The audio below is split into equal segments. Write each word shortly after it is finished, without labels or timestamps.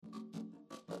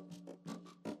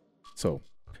So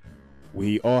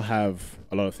we all have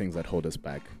a lot of things that hold us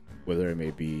back, whether it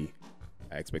may be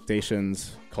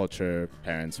expectations, culture,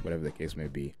 parents, whatever the case may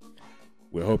be.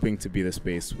 We're hoping to be the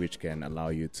space which can allow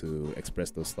you to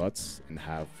express those thoughts and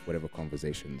have whatever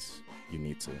conversations you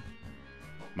need to.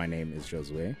 My name is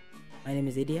Josue. My name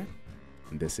is Idia.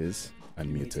 And this is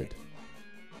Unmuted.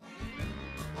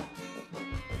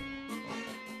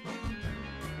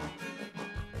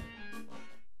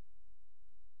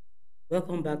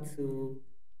 Welcome back to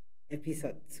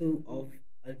episode 2 of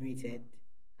Unmuted.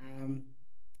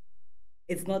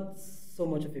 It's not so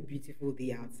much of a beautiful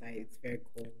day outside. It's very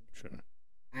cold. Sure.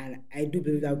 And I do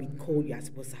believe that with cold, you're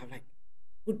supposed to have like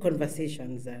good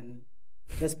conversations and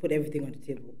just put everything on the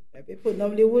table. But people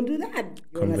normally won't do that.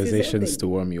 Conversations to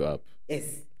warm you up.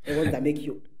 Yes, the ones that make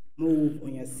you move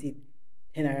on your seat,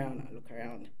 turn around and look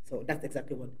around. So that's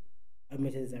exactly what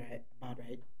Unmuted is about,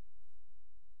 right?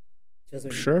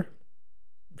 Sure.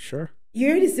 You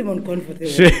already seem uncomfortable.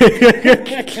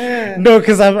 No,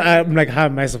 because I'm like, how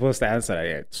am I supposed to answer that?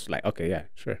 Yeah, it's like, okay, yeah,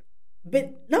 sure.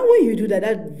 But now when you do that,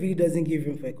 that really doesn't give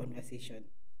room for a conversation.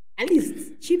 At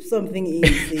least chip something in,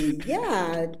 say,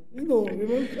 yeah,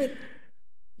 remember.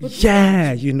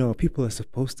 Yeah, people are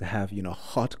supposed to have,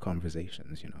 hot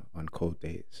conversations, on cold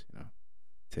days,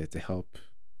 to help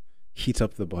heat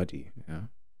up the body, How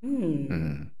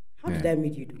did that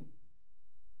make you do?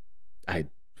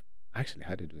 Actually,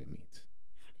 how did we meet?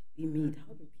 How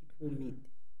do people meet?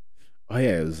 Oh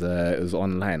yeah, it was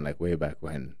online, like way back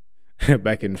when,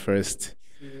 back in first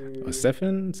or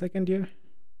second year.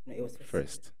 No, it was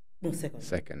first. No, second.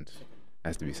 Second,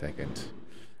 has to be second.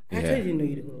 I actually didn't know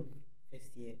you'd go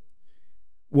first year.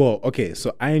 Well, okay,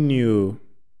 so I knew.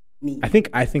 Me. I think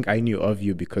I knew of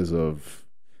you because of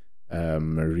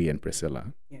Marie and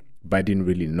Priscilla. Yeah. But I didn't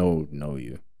really know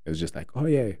you. It was just like, oh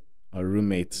yeah, our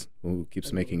roommate who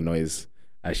keeps making noise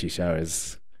as she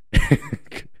showers.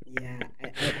 Yeah, I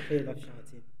actually love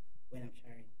shouting when I'm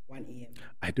showering. 1 a.m.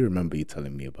 I do remember you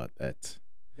telling me about that.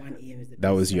 1 a.m. is the best.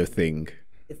 That was your time. thing.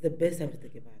 It's the best time to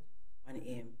take a bath. 1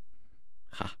 a.m.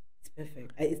 Ha. It's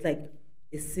perfect. It's like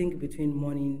a sync between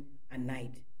morning and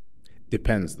night.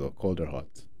 Depends though, cold or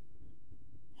hot.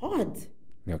 Hot.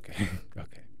 Okay.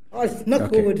 Oh, it's not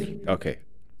Okay. cold. Okay.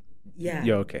 Yeah.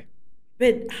 You're okay.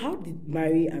 But how did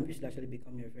Mary and Priscilla actually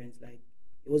become your friends? Like,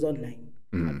 it was online.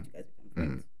 How did you guys become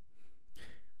friends?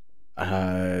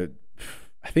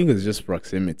 I think it was just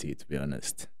proximity, to be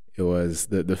honest. It was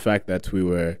the fact that we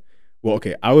were, well,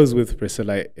 okay, I was with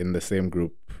Priscilla in the same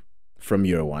group from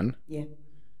year 1 Yeah.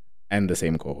 and the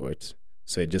same cohort.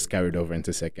 So it just carried over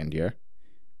into second year.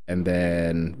 And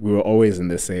then we were always in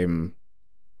the same,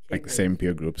 like the same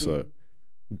peer group. So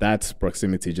that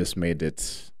proximity just made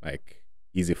it like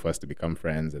easy for us to become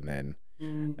friends. And then,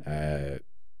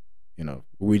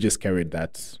 we just carried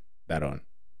that on,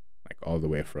 like all the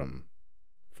way from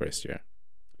first year.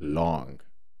 Long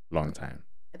time.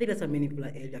 I think that's how many people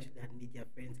at LU actually had made their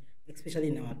friends, especially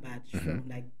in our batch, from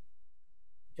like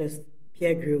just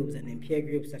peer groups, and then peer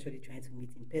groups actually trying to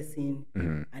meet in person,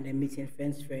 and then meeting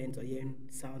friends, or hearing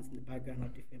sounds in the background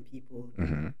of different people.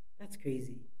 That's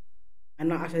crazy. And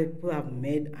now actually people have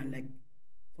met, and like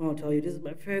someone will tell you, this is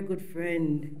my very good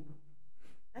friend.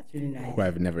 That's really nice. Who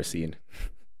I've never seen.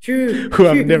 True. Who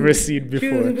I've never seen before.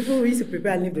 True. Before we used to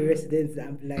prepare and leave the residence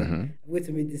and be like, I'm going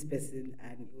to meet this person,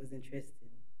 and it was interesting.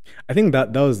 I think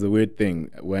that was the weird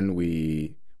thing when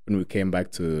we came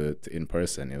back to in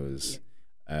person. It was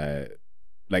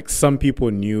like some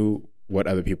people knew what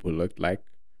other people looked like,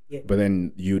 but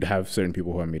then you'd have certain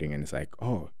people who are meeting, and it's like,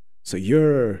 oh, so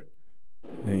you're.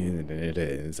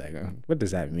 It's like, what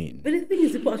does that mean? But the thing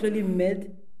is, people actually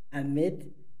met, and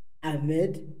then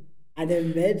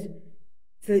met.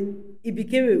 So it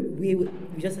became we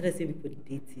just started saying we were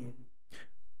dating.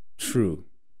 True.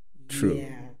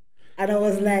 Yeah. And I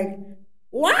was like,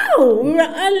 wow, we were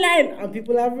online and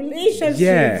people have relationships.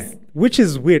 Yeah. Which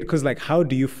is weird because, like, how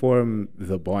do you form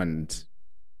the bond?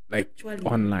 Like, Actually,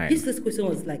 online? This question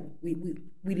was like,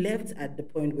 we left at the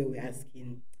point where we're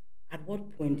asking, at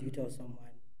what point do you tell someone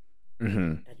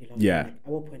that you love them? Like, at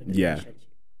what point of the relationship?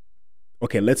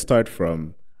 Okay, let's start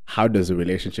from how does a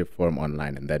relationship form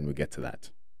online, and then we get to that.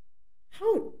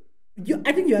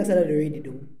 I think you answered that already,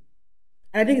 though.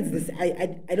 And I think it's this. I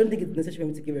don't think it's necessary for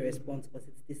me to give a response because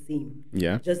it's the same.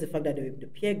 Yeah. Just the fact that the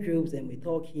peer groups and we're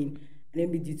talking, and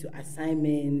maybe due to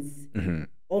assignments,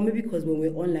 or maybe because when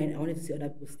we're online, I wanted to see other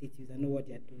people's status and know what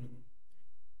they're doing.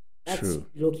 That's True.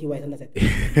 Low key why sometimes I think I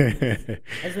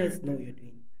just wanted to know what you're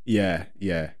doing. Yeah.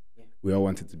 We all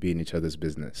wanted to be in each other's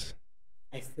business.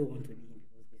 I still want to be in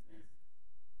people's business.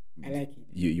 I like it.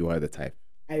 You are the type.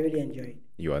 I really enjoy it.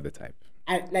 You are the type.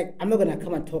 I'm not gonna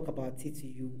come and talk about it to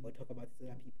you or talk about it to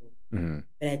other people,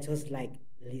 but I just like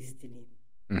listening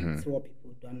to what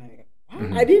people do. Like,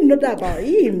 wow, I didn't know that about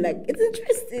him. Like, it's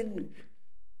interesting.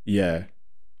 Yeah.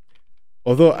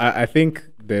 Although I think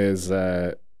there's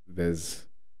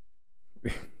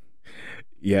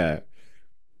yeah.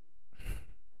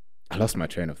 I lost my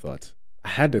train of thought. I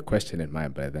had a question in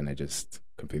mind, but then I just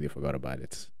completely forgot about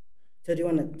it. So do you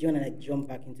wanna like jump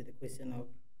back into the question of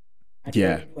at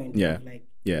Yeah, what point yeah, of like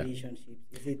yeah. relationships?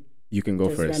 Is it You can go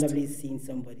just first. randomly seeing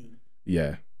somebody?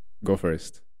 Yeah, go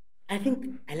first. I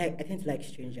think I tend to like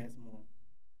strangers more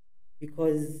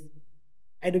because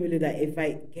I do believe that if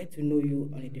I get to know you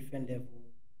on a different level,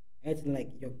 I get to know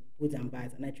like your goods and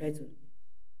bads, and I try to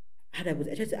how do I put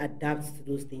it? I try to adapt to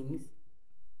those things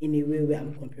in a way where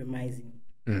I'm compromising,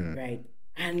 right?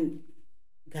 And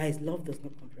guys, love does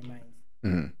not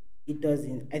compromise. It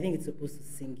doesn't. I think it's supposed to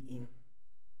sink in.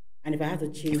 And if I have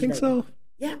to change, You think like, so?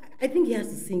 yeah, I think it has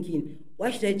to sink in.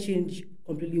 Why should I change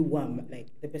completely like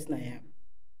the person I am,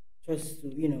 just to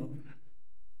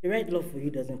the right love for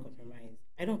you doesn't compromise.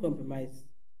 I don't compromise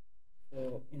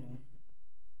for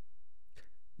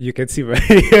You can see,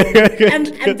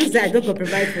 I'm just I don't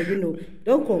compromise for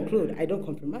Don't conclude. I don't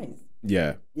compromise.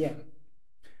 Yeah. Yeah.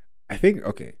 I think,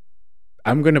 okay,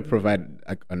 I'm going to provide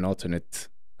an alternate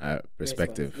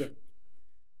perspective. Yeah.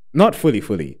 Not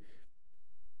fully.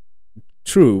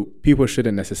 True, people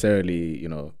shouldn't necessarily,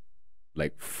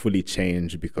 like fully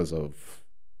change because of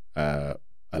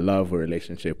a love or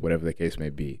relationship, whatever the case may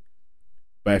be.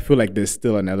 But I feel like there's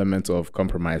still an element of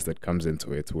compromise that comes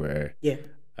into it where, Yeah.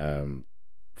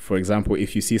 For example,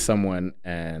 if you see someone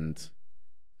and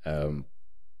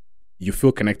you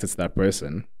feel connected to that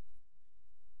person,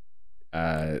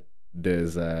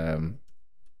 there's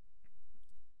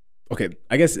okay,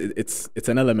 I guess it's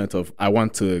an element of I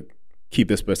want to keep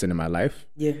this person in my life.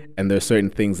 Yeah. And there's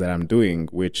certain things that I'm doing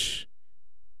which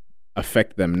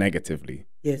affect them negatively.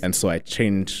 Yes. And so I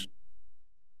change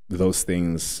those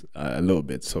things a little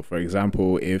bit. So for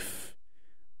example, if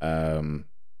I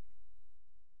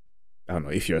don't know,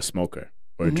 if you're a smoker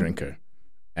or a drinker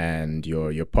and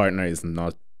your partner is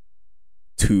not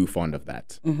too fond of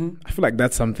that, I feel like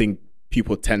that's something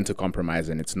people tend to compromise,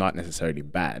 and it's not necessarily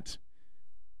bad.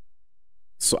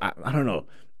 So I don't know.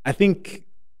 I think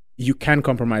you can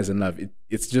compromise in love.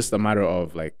 It's just a matter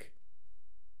of like,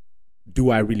 do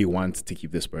I really want to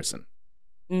keep this person?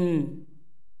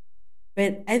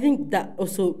 But I think that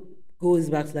also goes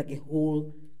back to like a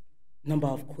whole number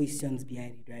of questions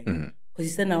behind it, right? Because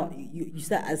you said now you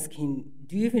start asking,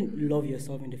 do you even love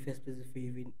yourself in the first place before you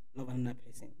even love another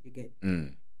person? You get?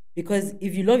 Because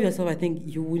if you love yourself, I think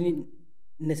you wouldn't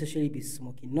necessarily be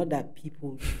smoking. Not that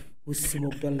people who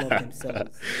smoke don't love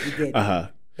themselves. You get?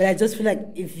 But I just feel like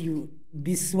if you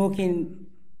be smoking,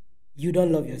 you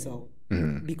don't love yourself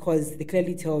because they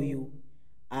clearly tell you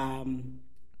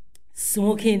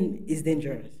smoking is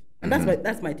dangerous, and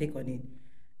that's my take on it.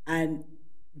 And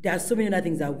there are so many other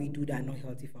things that we do that are not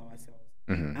healthy for ourselves,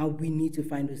 and we need to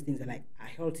find those things that are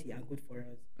healthy and good for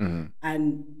us.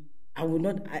 And I will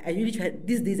not. I really try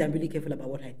these days. I'm really careful about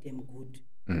what I deem good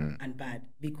and bad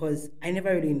because I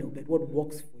never really know, but what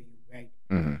works for you, right?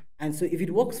 And so if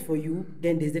it works for you,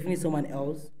 then there's definitely someone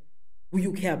else who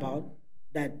you care about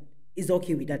that is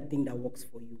okay with that thing that works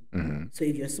for you. So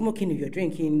if you're smoking, if you're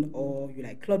drinking, or you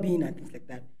like clubbing and things like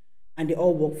that, and they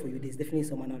all work for you, there's definitely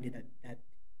someone out there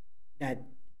that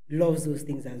loves those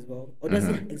things as well, or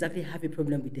doesn't exactly have a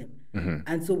problem with them.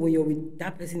 And so when you're with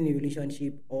that person in a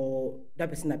relationship or that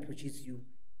person approaches you,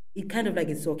 it kind of like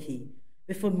it's okay.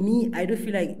 But for me, I don't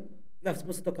feel like if I'm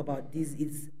supposed to talk about this,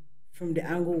 it's from the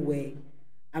angle where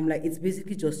I'm like, it's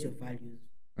basically just your values.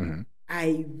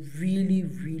 I really,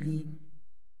 really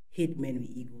hate men with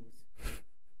egos.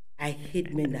 I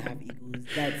hate men that have egos.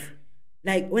 That's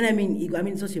like when I mean ego, I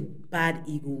mean such a bad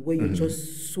ego where you're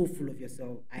just so full of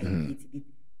yourself. I hate it.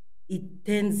 It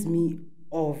turns me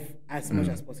off as much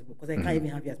as possible because I can't even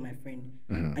have you as my friend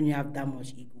and you have that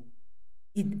much ego.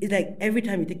 It's like every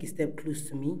time you take a step close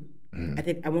to me,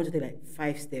 I want to take like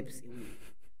 5 steps away.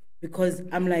 Because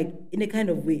I'm like, in a kind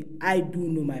of way, I do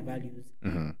know my values.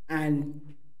 And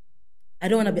I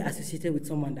don't want to be associated with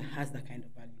someone that has that kind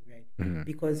of value, right?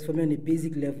 Because for me, on a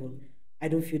basic level, I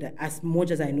don't feel that as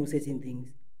much as I know certain things,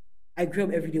 I grew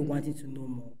up every day wanting to know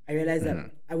more. I realized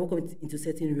that I walk up into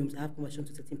certain rooms, I have conversations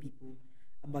with certain people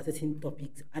about certain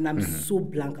topics, and I'm so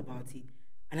blank about it.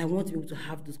 And I want to be able to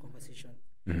have those conversations.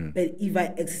 But if I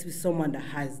exist with someone that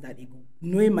has that ego,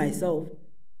 knowing myself,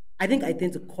 I think I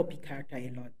tend to copy character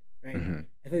a lot, right?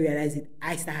 If I realize it,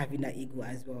 I start having that ego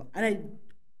as well. And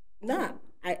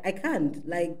I can't.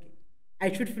 Like, I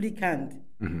truthfully can't.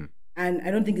 And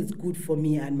I don't think it's good for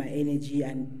me and my energy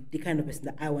and the kind of person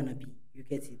that I want to be. You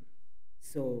get it?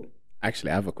 So.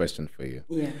 Actually, I have a question for you.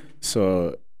 Yeah.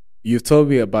 So you've told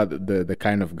me about the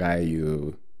kind of guy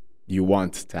you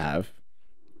want to have,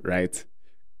 right?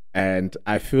 And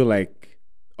I feel like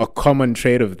a common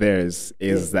trait of theirs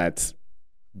is that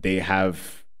they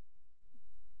have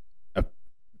a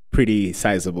pretty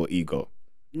sizable ego.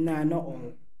 Nah, not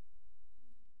all.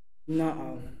 Not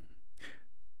all.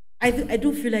 I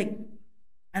do feel like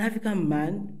an African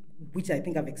man, which I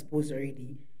think I've exposed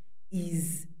already,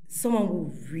 is someone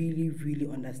who really, really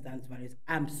understands values.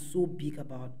 I'm so big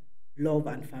about love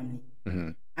and family.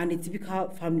 And a typical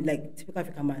family, like typical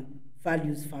African man,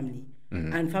 values family.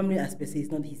 And family, as per se,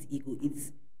 is not his ego,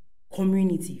 it's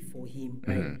community for him,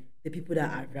 right? The people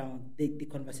that are around, the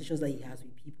conversations that he has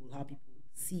with people, how people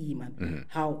see him, and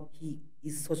how he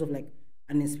is sort of like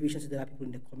an inspiration to the other people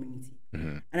in the community.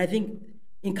 And I think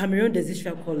in Cameroon, there's this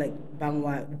tribe called like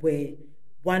Bangwa, where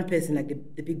one person, like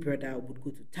the big brother, would go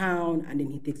to town and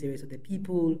then he takes the rest of the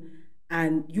people.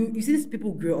 And you see these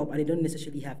people grow up and they don't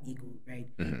necessarily have ego, right?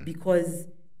 Because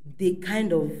they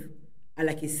kind of are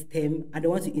like a stem and they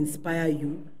want to inspire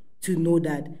you to know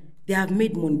that they have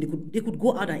made money. They could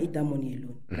go out and eat that money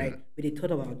alone, right? But they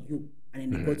thought about you and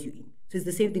then they got you in. So it's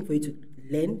the same thing for you to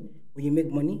learn. When you make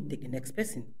money, take the next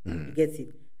person. You get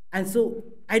it? And so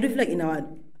I do feel like in our...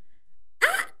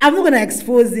 I'm not going to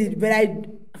expose it, but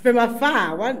from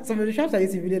afar, some of the shops I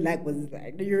used to really like was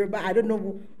like the Yoruba. I don't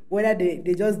know whether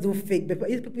they just do fake, but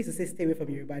people used to say stay away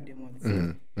from Yoruba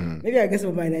demons. Maybe I guess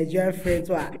some of my Nigerian friends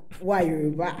who are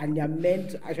Yoruba and they are meant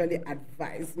to actually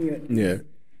advise me on this.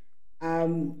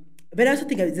 But I also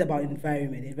think it's about the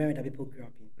environment that people grew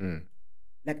up in.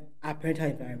 Like our parental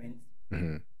environment.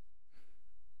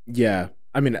 Yeah.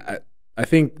 I mean, I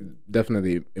think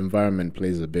definitely environment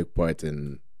plays a big part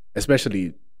in,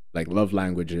 especially like love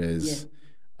languages,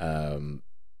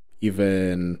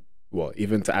 even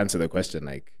to answer the question,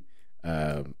 like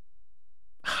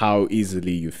how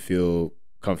easily you feel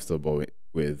comfortable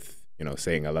with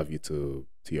saying I love you to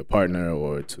your partner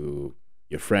or to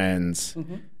your friends,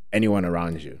 anyone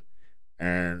around you.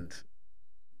 And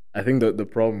I think the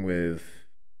problem with,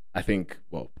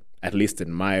 at least in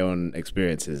my own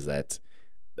experience, is that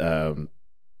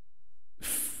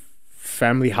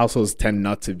family households tend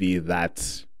not to be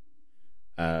that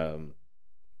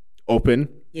open,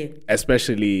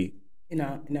 especially in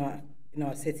our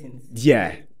settings.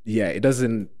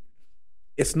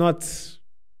 It's not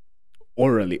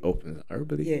orally open,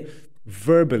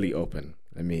 verbally open.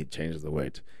 Let me change the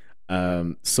word.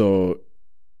 So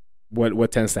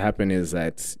what tends to happen is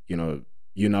that you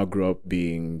now grow up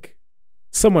being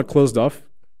somewhat closed off,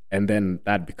 and then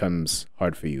that becomes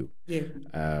hard for you.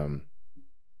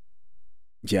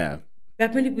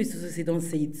 But many people say don't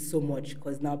say it so much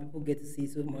because now people get to say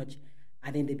so much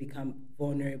and then they become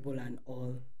vulnerable and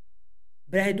all.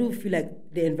 But I do feel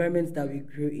like the environments that we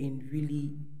grew in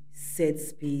really set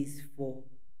space for,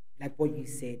 like what you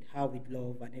said, how we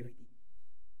love and everything.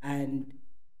 And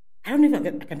I don't know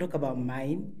if I can talk about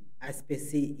mine as per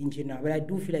se in general, but I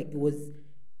do feel like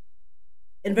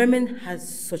environment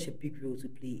has such a big role to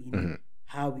play in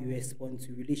how we respond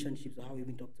to relationships or how we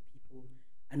even talk to people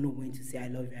and know when to say I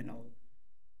love you and all.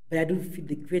 But I do feel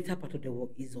the greater part of the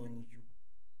work is on you.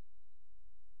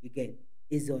 You get,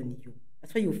 is on you.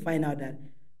 That's why you find out that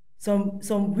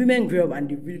some women grow up and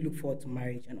they really look forward to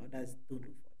marriage and others don't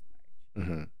look forward to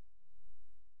marriage.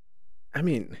 I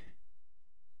mean,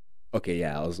 okay,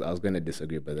 yeah, I was going to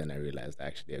disagree, but then I realized I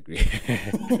actually agree.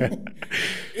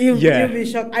 You'll be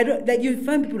shocked. I don't like you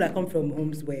find people that come from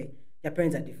homes where their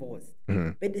parents are divorced,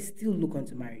 but they still look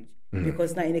onto marriage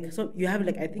because now you have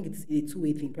I think it's a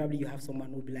two-way thing. Probably you have someone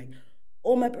who'll be like,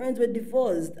 "Oh, my parents were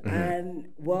divorced, and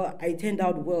well, I turned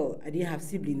out well. I didn't have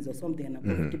siblings or something, and I'm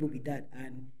comfortable with that."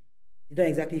 And they don't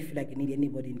exactly feel like they need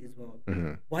anybody in this world.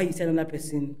 Why you tell another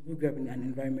person who grew up in an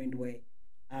environment where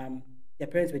their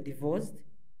parents were divorced,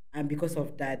 and because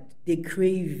of that, they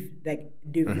crave, like,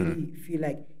 they really feel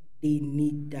like they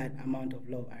need that amount of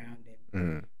love around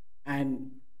them.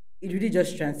 And it really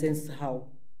just transcends how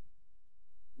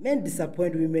men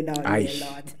disappoint women out there a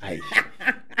lot.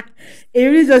 It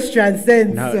really just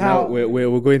transcends now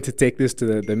we're going to take this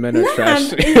to the men of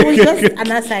trash. It was just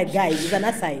an aside, guys. It's an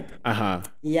aside.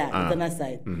 It's an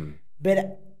aside.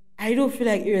 But I don't feel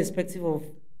like, irrespective of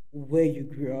where you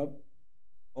grew up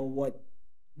or what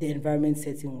the environment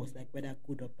setting was like, whether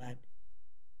good or bad,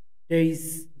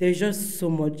 there's just so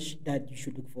much that you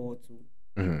should look forward to,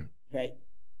 right?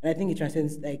 And I think it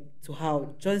transcends to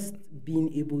how just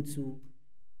being able to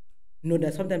know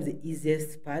that sometimes the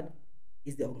easiest part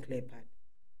is the unclear part.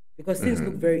 Because things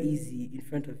look very easy in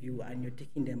front of you, and you're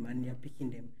taking them and you're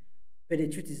picking them. But the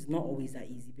truth is not always that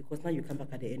easy, because now you come back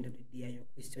at the end of the day and you're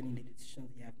questioning the decisions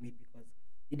you have made, because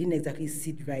they didn't exactly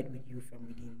sit right with you from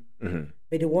within.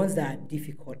 But the ones that are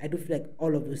difficult, I do feel like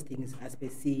all of those things, as per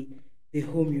se, the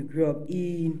home you grew up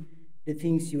in, the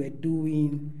things you were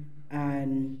doing,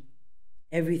 and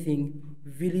everything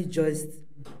really just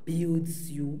builds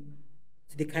you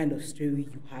to the kind of story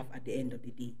you have at the end of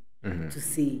the day. To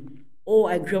say, oh,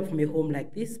 I grew up from a home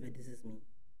like this, but this is me.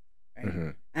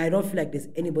 Right? And I don't feel like there's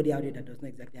anybody out there that does not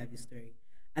exactly have this story.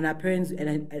 And our parents,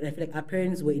 and I feel like our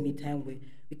parents were in a time where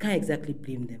we can't exactly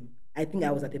blame them. I think I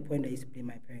was at a point that I used to blame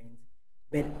my parents.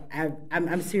 But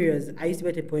I'm serious. I used to be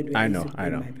at a point where I used to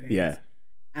blame my parents. Yeah.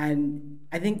 And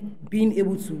I think being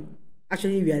able to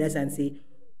actually realize and say,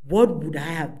 what would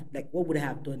I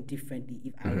have done differently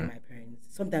if I were my parents?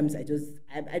 Sometimes I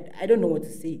don't know what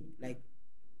to say. Like,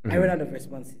 I run out of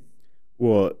responses.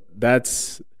 Well,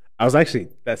 that's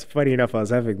funny enough. I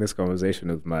was having this conversation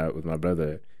with my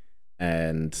brother,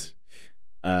 and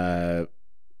I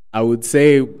would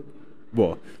say,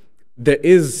 well, there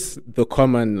is the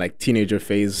common like teenager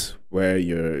phase where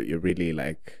you're really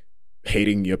like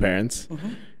hating your parents,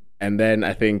 and then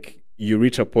I think you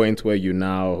reach a point where you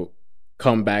now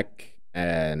come back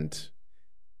and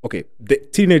okay, the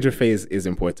teenager phase is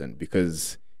important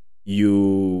because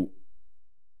you.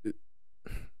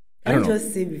 Can I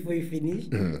just say before you finish?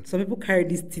 Some people carry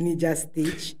this teenager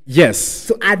stage. Yes.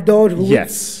 To adulthood.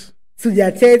 Yes. To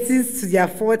their 30s, to their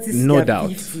 40s, no to their doubt.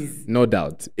 50s. No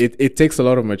doubt. It takes a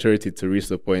lot of maturity to reach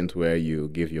the point where you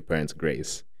give your parents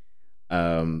grace.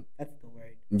 That's the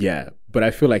word. Yeah. But I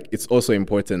feel like it's also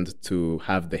important to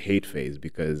have the hate phase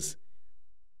because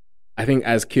I think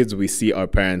as kids, we see our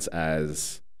parents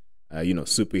as,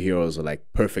 superheroes or like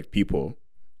perfect people.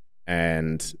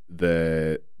 And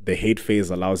the hate phase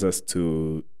allows us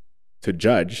to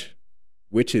judge,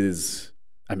 which is,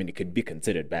 I mean, it could be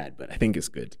considered bad, but I think it's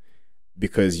good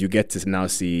because you get to now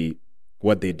see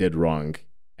what they did wrong.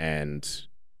 And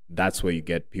that's where you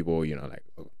get people, like,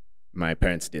 oh, my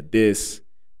parents did this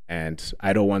and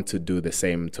I don't want to do the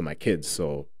same to my kids.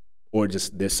 So, or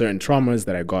just there's certain traumas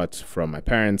that I got from my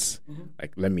parents,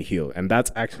 like, let me heal. And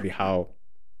that's actually how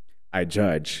I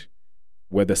judge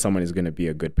whether someone is going to be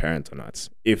a good parent or not.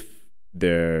 If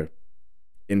they're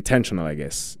intentional, I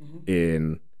guess,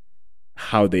 in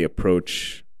how they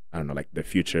approach, I don't know, like the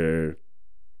future.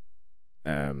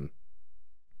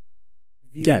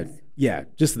 Yeah,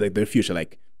 just like the future,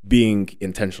 like being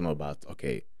intentional about,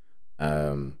 okay,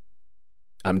 I'm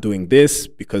doing this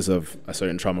because of a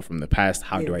certain trauma from the past.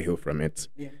 How do I heal from it?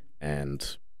 Yeah.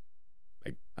 And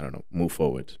like, I don't know, move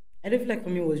forward. I don't feel like for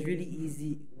me it was really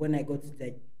easy when I got to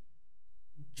like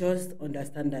just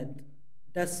understand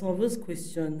that some of those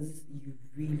questions you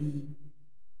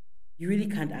really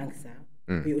can't answer,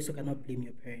 but you also cannot blame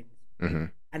your parents.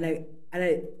 And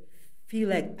I feel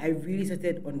like I really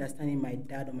started understanding my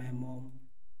dad or my mom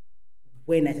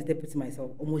when I started putting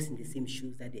myself almost in the same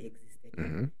shoes that they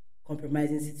existed,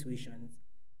 compromising situations,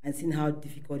 and seeing how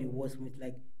difficult it was for me to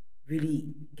like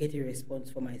really get a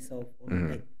response for myself, or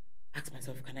like ask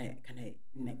myself, can I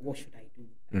like, what should I do?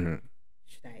 Like,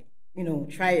 should I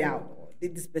try it out, or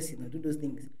date this person, or do those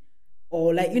things,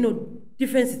 or like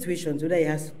different situations, whether it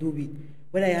has to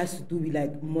do with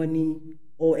like money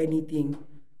or anything,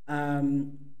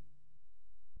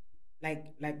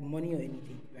 like money or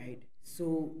anything, right?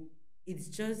 So it's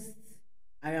just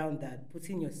around that,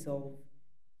 putting yourself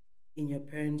in your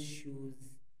parents' shoes,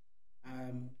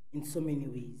 in so many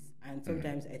ways, and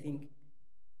sometimes I think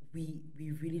we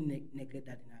really neglect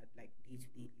that in our like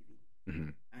day-to-day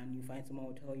living. And you find someone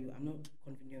will tell you, I'm not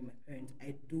confident with my parents.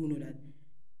 I do know that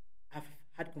I've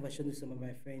had conversations with some of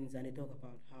my friends, and they talk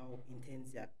about how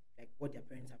intense like what their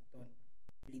parents have done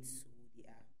leads to who they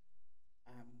are,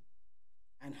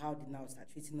 and how they now start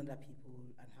treating other people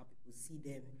and how people see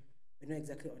them. We're not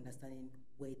exactly understanding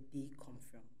where they come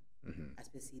from,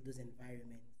 especially those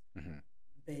environments.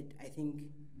 But I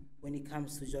think when it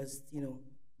comes to just the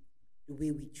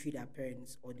way we treat our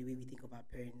parents or the way we think of our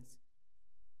parents,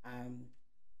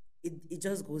 it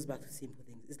just goes back to simple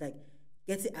things. It's like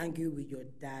getting angry with your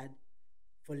dad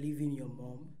for leaving your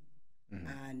mom,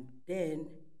 and then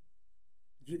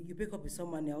you break up with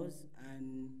someone else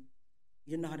and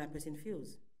you don't know how that person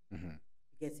feels. You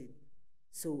get it?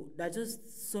 So there are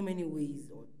just so many ways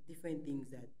or different things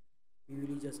that we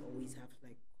really just always have to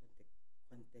like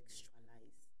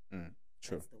contextualize.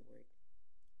 True. That's the word.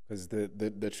 Because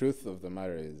the truth of the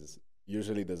matter is,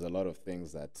 usually there's a lot of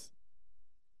things that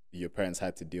your parents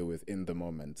had to deal with in the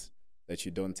moment that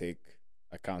you don't take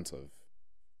account of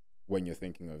when you're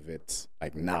thinking of it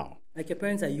like now. Like your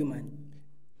parents are human.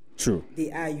 True.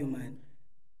 They are human.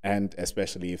 And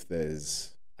especially if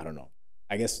there's, I don't know,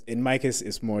 I guess in my case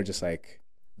it's more just like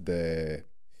the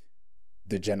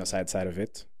genocide side of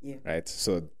it, Yeah. right?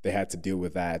 So they had to deal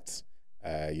with that,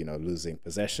 losing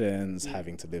possessions,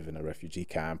 having to live in a refugee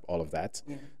camp, all of that.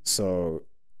 Yeah. So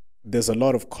there's a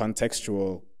lot of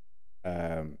contextual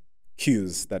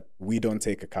cues that we don't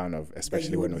take account of,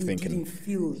 especially when we're thinking. Didn't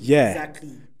feel Yeah.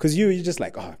 exactly. Because you're just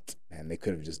like, oh man, they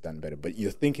could have just done better. But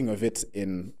you're thinking of it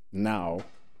in now,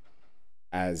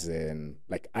 as in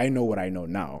like I know what I know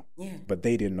now, Yeah. but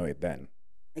they didn't know it then.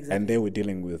 Exactly. And they were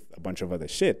dealing with a bunch of other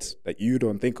shit that you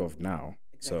don't think of now.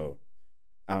 So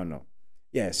I don't know.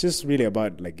 Yeah, it's just really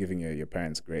about like giving your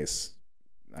parents grace.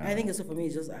 I think also for me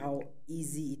it's just how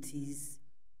easy it is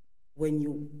when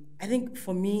you. I think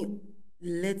for me,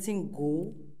 letting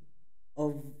go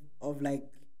of like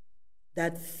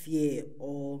that fear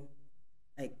or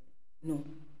like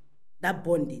that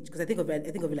bondage, because I think of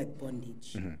it like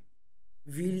bondage.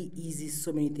 Really eases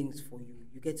so many things for you.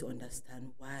 You get to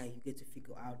understand why. You get to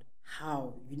figure out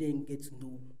how. You then get to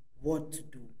know what to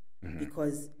do,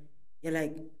 because you're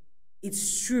like,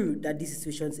 it's true that these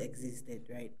situations existed,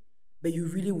 right? But you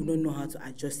really will not know how to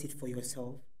adjust it for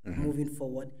yourself moving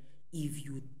forward if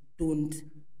you don't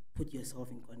put yourself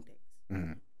in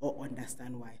context or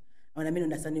understand why. And when I mean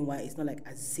understanding why, it's not like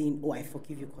as saying, "Oh, I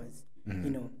forgive you," because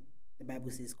the Bible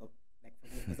says, "Like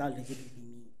forgive," because that would legitimately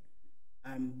me.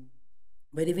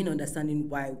 But even understanding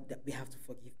why that we have to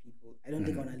forgive people, I don't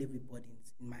think I want to live with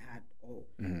burdens in my heart or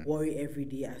worry every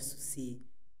day as to say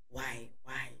why,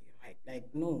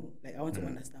 like no, like I want to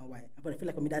understand why. But I feel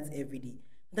like for me that's every day.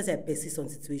 Sometimes I persist on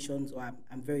situations or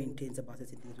I'm very intense about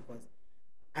certain things because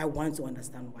I want to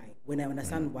understand why. When I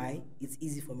understand why, it's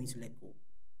easy for me to let go.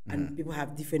 And people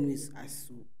have different ways as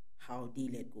to how they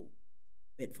let go.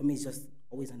 But for me, it's just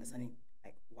always understanding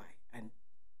like why and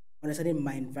understanding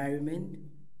my environment.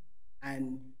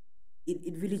 And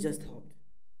it really just helped.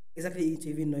 Exactly to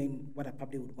even knowing what I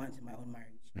probably would want in my own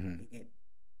marriage again.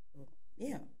 So,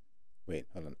 yeah. Wait,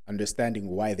 hold on. Understanding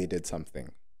why they did something.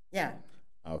 Yeah.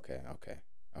 Okay.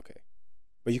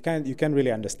 But you can't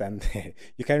really understand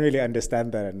you can't really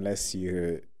understand that unless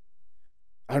you,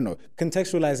 I don't know,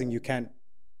 contextualizing. You can't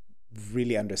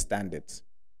really understand it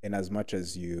in as much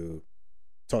as you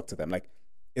talk to them. Like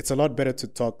it's a lot better to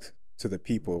talk to the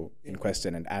people in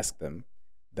question and ask them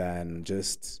than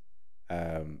just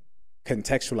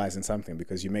contextualizing something,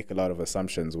 because you make a lot of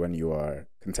assumptions when you are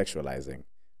contextualizing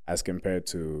as compared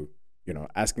to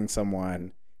asking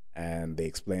someone and they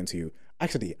explain to you.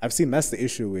 Actually, I've seen that's the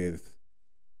issue with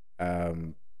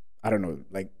I don't know,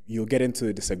 like you'll get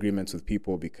into disagreements with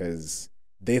people because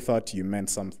they thought you meant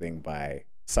something by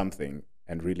something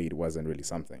and really it wasn't really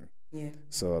something. Yeah.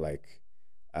 So like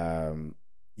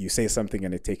you say something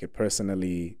and they take it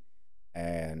personally,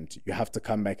 and you have to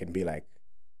come back and be like,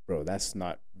 bro, that's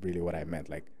not really what I meant.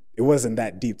 Like it wasn't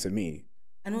that deep to me.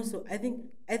 And also I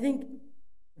think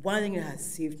one thing that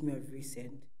has saved me of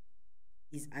recent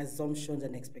is assumptions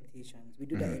and expectations. We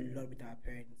do that a lot with our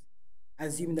parents.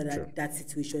 Assuming that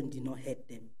situation did not hurt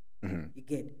them. You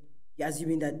get, you're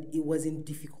assuming that it wasn't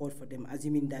difficult for them,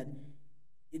 assuming that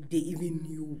they even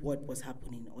knew what was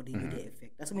happening or they knew the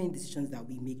effect. That's so many decisions that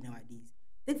we make nowadays.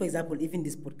 Take for example, even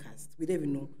this podcast. We don't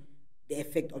even know the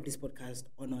effect of this podcast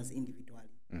on us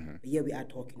individually. But here we are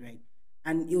talking, right?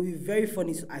 And it will be very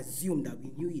funny to assume that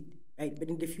we knew it, right? But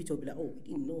in the future, we'll be like, oh, we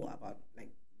didn't know about like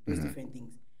those different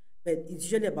things. But it's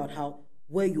usually about how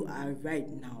where you are right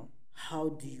now, how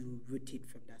do you rotate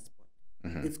from that spot?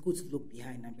 It's good to look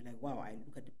behind and be like, wow, I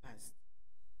look at the past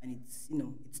and it's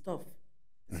it's tough.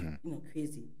 It's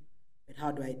crazy. But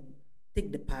how do I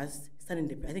take the past, stand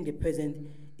in the I think the present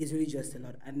is really just a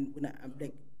lot. And when I'm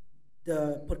like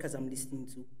the podcast I'm listening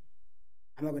to,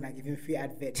 I'm not gonna give him free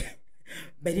advert.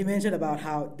 But he mentioned about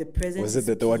how the present was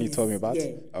it the one you told me about?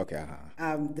 Yeah. Okay.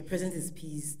 The present is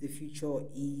peace, the future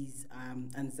is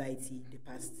anxiety, the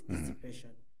past is depression.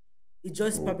 It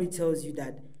just probably tells you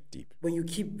that Deep. when you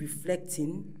keep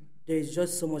reflecting, there is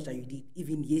just so much that you did,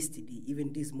 even yesterday,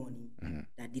 even this morning,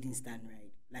 that didn't stand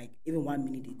right. Like even 1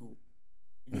 minute ago,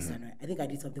 it didn't stand right. I think I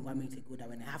did something 1 minute ago that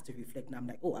when I have to reflect now, I'm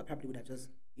like, oh, I probably would have just,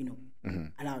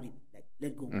 allowed it, like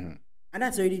let go. And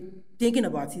that's already thinking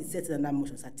about it, sets in that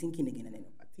motion, start thinking again and then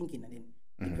thinking and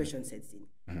then depression sets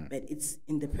in. But it's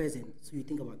in the present, so you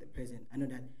think about the present. I know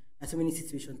that there's so many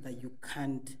situations that you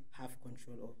can't have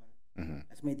control over.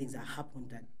 There's so many things that happen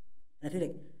that, and I feel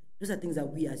like those are things that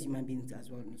we as human beings as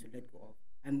well need to let go of.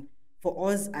 And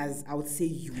for us as, I would say,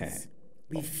 youths,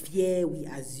 we fear, we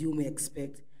assume, we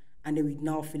expect, and then we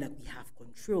now feel like we have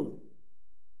control.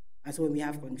 And so when we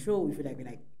have control, we feel like we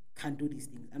like can't do these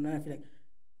things. And then I feel like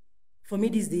for me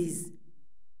these days,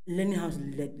 learning how to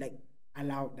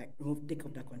take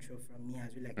up that control from me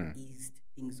has really like eased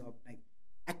things up. Like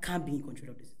I can't be in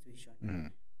control of the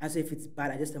situation. And so if it's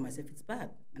bad, I just tell myself it's bad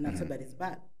and accept that it's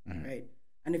bad, right?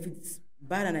 And if it's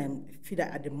bad and I feel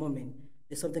that at the moment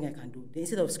there's something I can do, then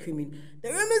instead of screaming, the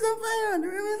room is on fire, the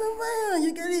room is on fire,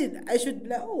 you get it? I should be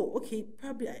like, oh, okay,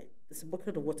 probably there's a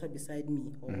bucket of water beside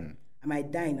me, or am I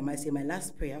dying? Am I saying my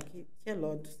last prayer? Okay, dear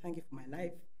Lord, thank you for my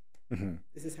life.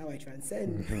 This is how I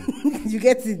transcend. You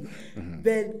get it?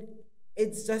 But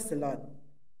it's just a lot.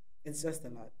 It's just a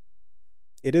lot.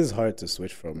 It is hard to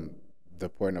switch from the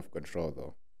point of control,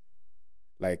 though.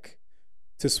 Like,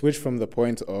 to switch from the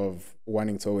point of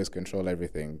wanting to always control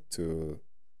everything to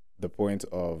the point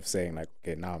of saying, like,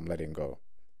 okay, now I'm letting go.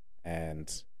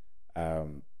 And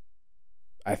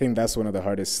I think that's one of the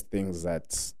hardest things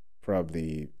that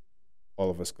probably all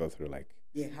of us go through. Like,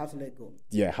 yeah, how to let go.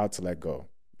 Yeah, how to let go.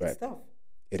 But it's tough.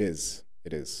 It is.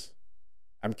 It is.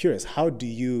 I'm curious, how do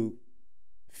you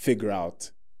figure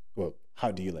out, well,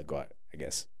 how do you let go, I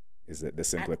guess, is the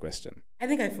simpler question. I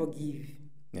think I forgive.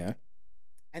 Yeah?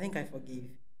 I think I forgive.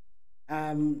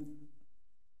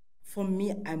 For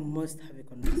me, I must have a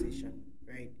conversation,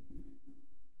 right?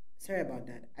 Sorry about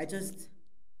that. I just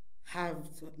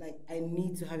have to, like, I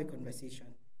need to have a conversation.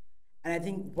 And I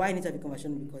think why I need to have a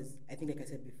conversation, because I think, like I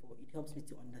said before, it helps me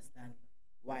to understand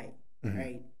why,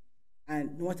 right?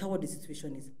 And no matter what the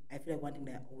situation is, I feel like one thing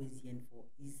that I always yearn for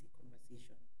is a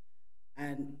conversation.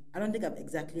 And I don't think I've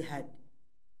exactly had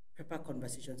proper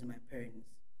conversations with my parents,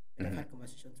 but I've had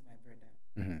conversations with my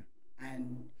brother.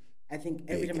 And I think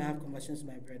every time I have conversations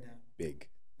with my brother,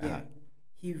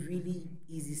 he really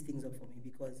eases things up for me,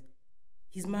 because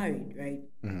he's married, right?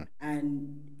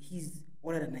 And he's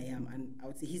older than I am, and I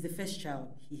would say he's the first child.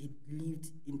 He lived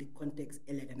in the context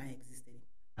earlier than I existed.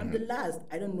 I'm the last.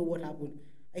 I don't know what happened.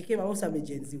 I also am a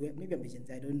Gen Z. Maybe I'm a Gen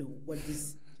Z. I don't know what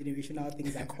these generational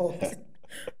things are called.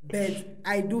 But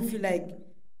I do feel like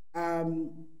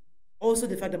also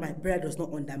the fact that my brother does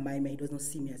not undermine me, he does not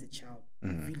see me as a child,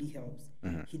 really helps.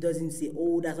 He doesn't say,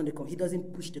 oh, that's not the he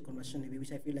doesn't push the conversation away,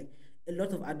 which I feel like a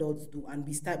lot of adults do, and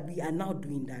we are now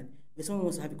doing that. When someone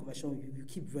wants to have a conversation with you, you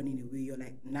keep running away, you're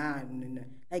like, nah,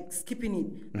 like skipping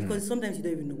it, because sometimes you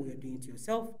don't even know what you're doing to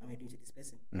yourself and what you're doing to this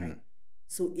person, right?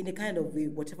 So in a kind of way,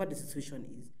 whatever the situation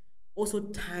is, also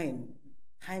time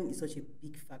is such a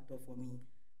big factor for me.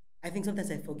 I think sometimes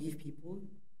I forgive people,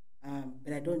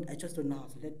 but I just don't know how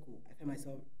to let go. I find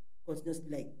myself continuously,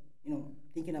 like,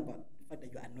 thinking about the fact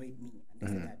that you annoyed me and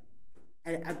this and that.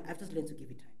 I've just learned to give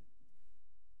it time.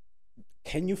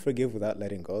 Can you forgive without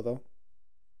letting go, though?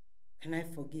 Can I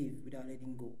forgive without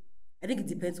letting go? I think it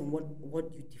depends on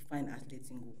what you define as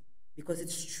letting go, because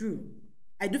it's true.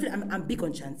 I do feel I'm big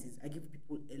on chances. I give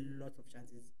people a lot of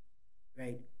chances,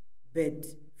 right? But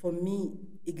for me,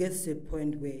 it gets to a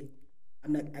point where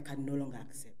I'm like, I can no longer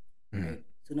accept. Right?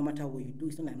 So no matter what you do,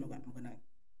 it's not like I'm gonna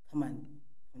come and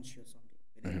punch you or something.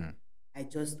 But I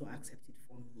just don't accept it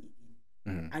for me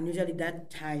again. And usually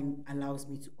that time allows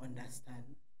me to understand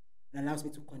and allows me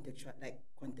to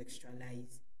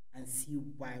contextualize and see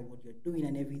why what you're doing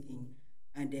and everything,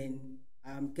 and then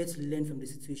get to learn from the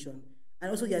situation. And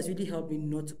also, it has really helped me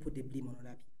not to put the blame on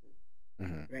other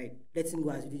people, right? Letting go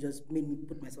has really just made me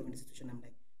put myself in a situation. I'm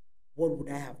like, what would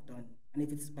I have done? And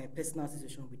if it's my personal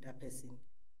situation with that person,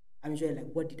 I'm usually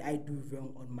like, what did I do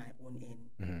wrong on my own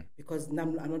end? Because now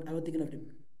I'm not thinking of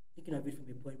it from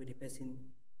the point where the person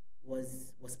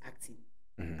was acting.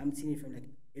 I'm seeing it from like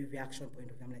a reaction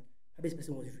point of view. I'm like, how this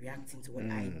person was reacting to what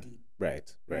I did.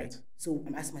 Right. So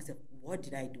I'm asking myself, what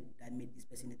did I do that made this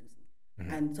person do this?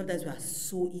 And sometimes we are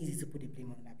so easy to put the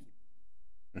blame on other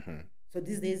people. So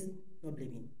these days, no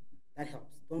blaming. That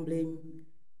helps. Don't blame.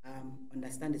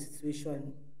 Understand the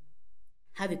situation.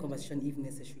 Have a conversation if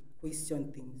necessary.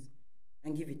 Question things,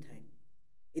 and give it time.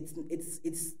 It's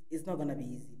not gonna be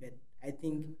easy, but I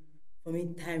think for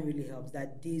me, time really helps.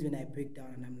 That days when I break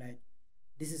down and I'm like,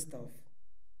 this is tough.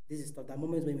 That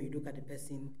moments when you look at the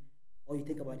person or you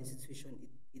think about the situation,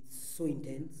 it's so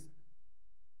intense,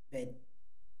 but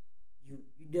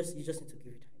you just need to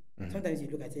give it time. Sometimes you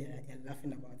look at it and you're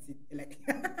laughing about it, like,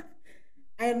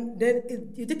 and then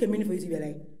you take a minute for you to be like,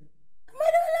 am I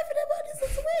not laughing about this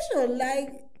situation?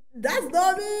 Like, that's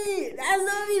not me,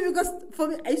 because for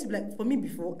me, I used to be like, for me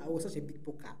before, I was such a big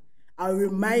poker. I'll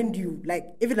remind you,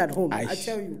 like, even at home, I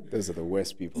tell you. Those are the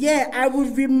worst people. Yeah, I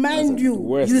would remind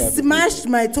you. You smashed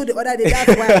my toe the other day,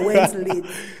 that's why I went late.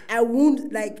 I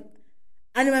won't, like,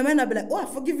 and in my mind, I'll be like, oh,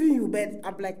 I've forgiven you, but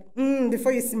I'm like,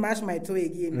 before you smash my toe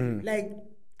again. Like,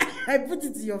 I put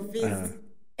it to your face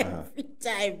every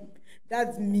time.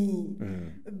 That's me.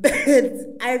 Mm. But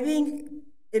I think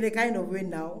in a kind of way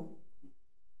now,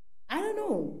 I don't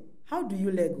know. How do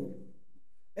you let go?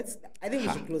 I think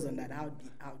we should close on that.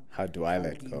 How do I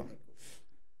let do you go? let go?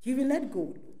 Do you even let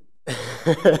go?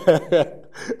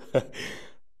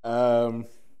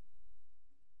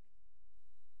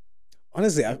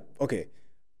 Honestly, okay.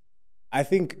 I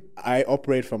think I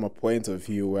operate from a point of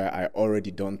view where I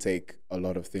already don't take a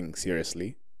lot of things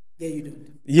seriously. Yeah, you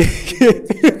don't. Yeah.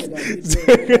 You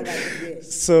don't. Yeah.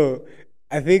 So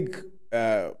I think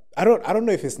I don't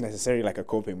know if it's necessarily like a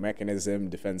coping mechanism,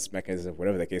 defense mechanism,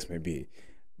 whatever the case may be,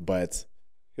 but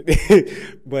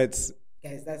but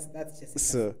Guys, that's just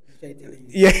so telling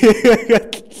you. yeah.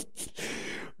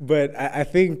 But I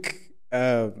think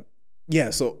yeah.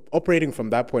 So operating from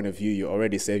that point of view, you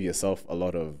already save yourself a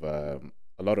lot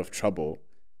of trouble.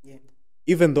 Yeah.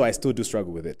 Even though I still do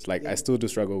struggle with it, like I Yeah. still do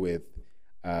struggle with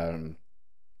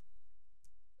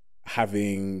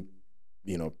having,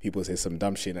 people say some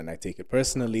dumb shit and I take it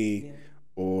personally, Yeah.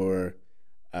 or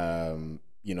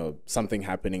something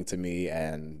happening to me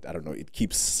and I don't know, it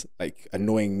keeps like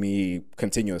annoying me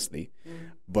continuously.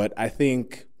 But I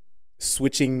think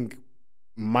switching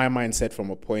my mindset from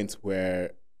a point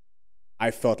where I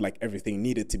felt like everything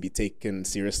needed to be taken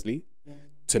seriously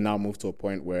to now move to a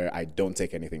point where I don't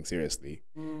take anything seriously.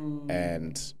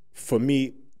 And for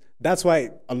me, that's why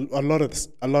a lot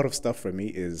of stuff for me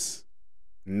is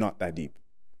not that deep.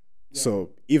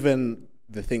 So even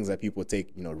the things that people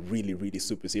take, really, really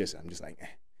super seriously, I'm just like,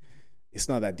 it's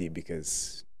not that deep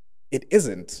because it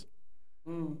isn't.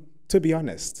 To be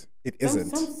honest, it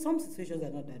isn't. Some situations are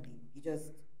not that deep. You just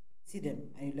see them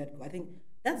and you let go. I think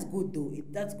that's good though.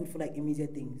 That's good for like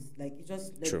immediate things. Like you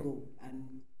just let True. go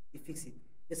and you fix it.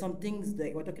 There's some things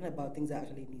that we're talking about, things that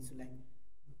actually need to like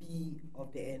be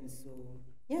of the end. So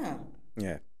yeah.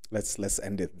 Yeah. Let's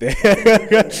end it there.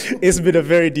 It's been a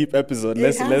very deep episode. It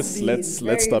has been Let's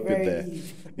very, stop it very there. deep.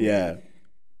 Yeah.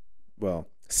 Well,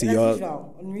 see And as y'all.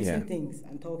 usual, on recent yeah. things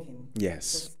and talking.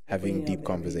 Yes, Just having opening deep up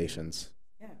conversations.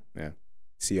 Yeah. Yeah.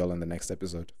 See y'all in the next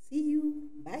episode. See you.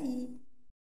 Bye.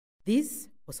 This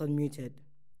was Unmuted.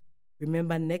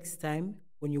 Remember, next time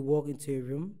when you walk into a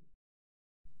room,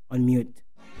 unmute.